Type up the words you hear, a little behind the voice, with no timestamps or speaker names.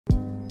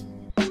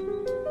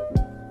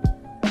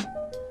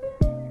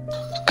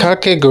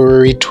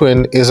Kakegurui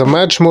Twin is a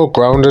much more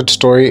grounded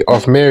story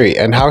of Mary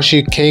and how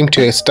she came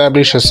to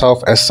establish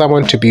herself as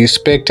someone to be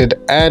respected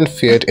and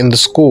feared in the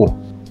school.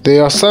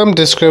 There are some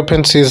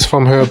discrepancies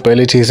from her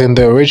abilities in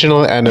the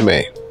original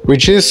anime,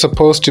 which is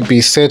supposed to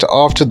be set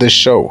after the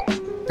show,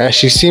 as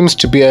she seems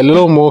to be a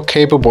little more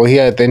capable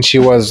here than she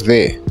was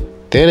there.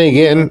 Then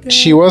again,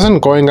 she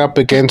wasn't going up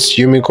against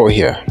Yumiko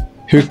here,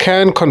 who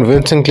can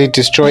convincingly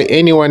destroy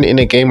anyone in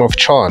a game of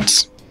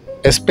chance,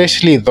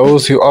 especially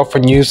those who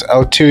often use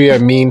ulterior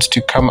means to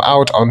come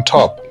out on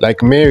top,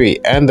 like Mary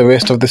and the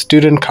rest of the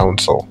student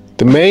council.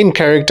 The main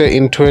character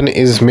in Twin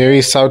is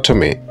Mary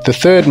Saotome, the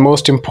third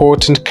most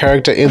important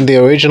character in the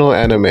original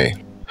anime.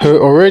 Her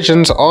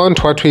origins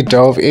aren't what we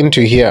delve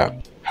into here.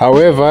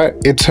 However,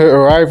 it's her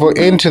arrival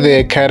into the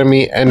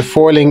academy and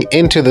falling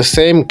into the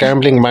same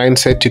gambling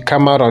mindset to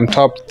come out on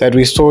top that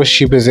we saw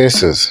she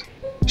possesses.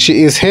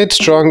 She is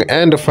headstrong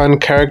and a fun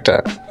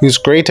character who's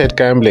great at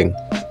gambling,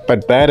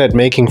 but bad at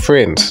making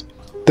friends.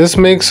 This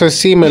makes her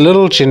seem a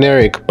little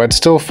generic but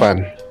still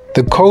fun.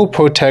 The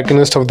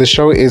co-protagonist of the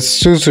show is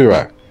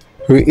Suzura,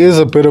 who is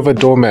a bit of a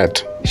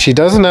doormat. She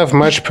doesn't have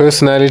much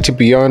personality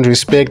beyond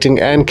respecting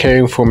and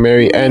caring for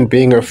Mary and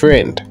being a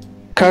friend.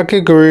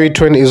 Kakegurui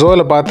Twin is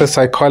all about the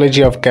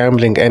psychology of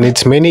gambling and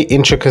its many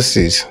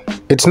intricacies.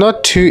 It's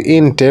not too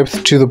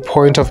in-depth to the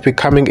point of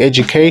becoming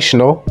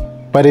educational,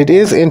 but it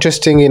is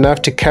interesting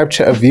enough to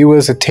capture a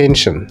viewer's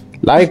attention.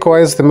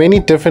 Likewise, the many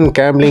different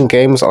gambling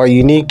games are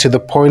unique to the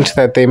point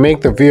that they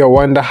make the viewer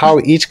wonder how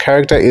each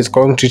character is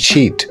going to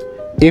cheat,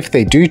 if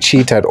they do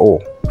cheat at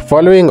all.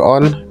 Following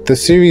on, the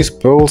series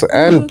builds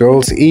and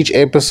builds each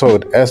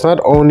episode, as not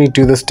only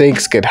do the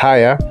stakes get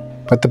higher,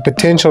 but the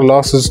potential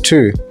losses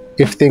too,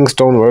 if things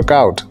don't work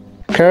out.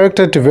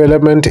 Character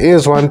development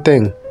is one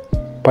thing,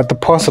 but the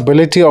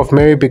possibility of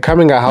Mary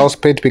becoming a house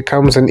pet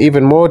becomes an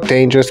even more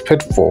dangerous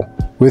pitfall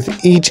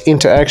with each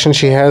interaction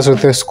she has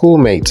with her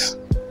schoolmates.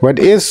 What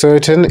is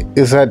certain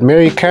is that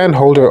Mary can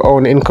hold her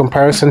own in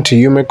comparison to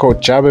Yumiko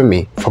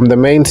Jabami from the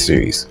main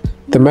series.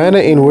 The manner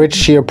in which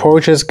she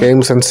approaches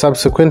games and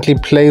subsequently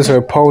plays her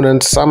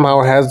opponents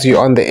somehow has you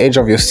on the edge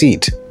of your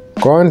seat.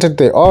 Granted,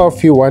 there are a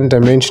few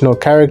one-dimensional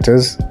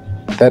characters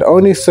that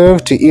only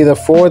serve to either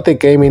forward the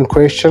game in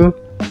question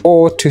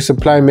or to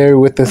supply Mary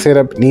with the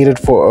setup needed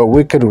for a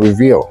wicked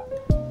reveal.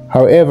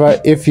 However,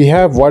 if you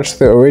have watched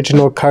the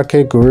original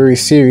Kakegurui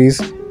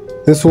series,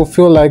 this will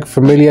feel like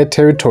familiar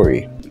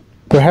territory.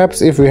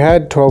 Perhaps if we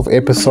had 12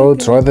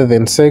 episodes rather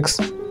than 6,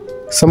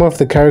 some of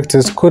the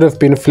characters could have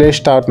been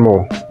fleshed out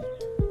more.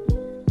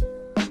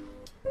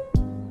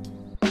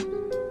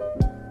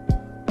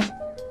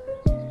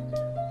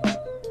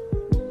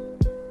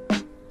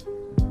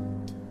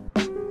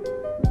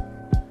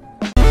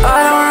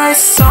 I don't write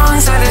songs.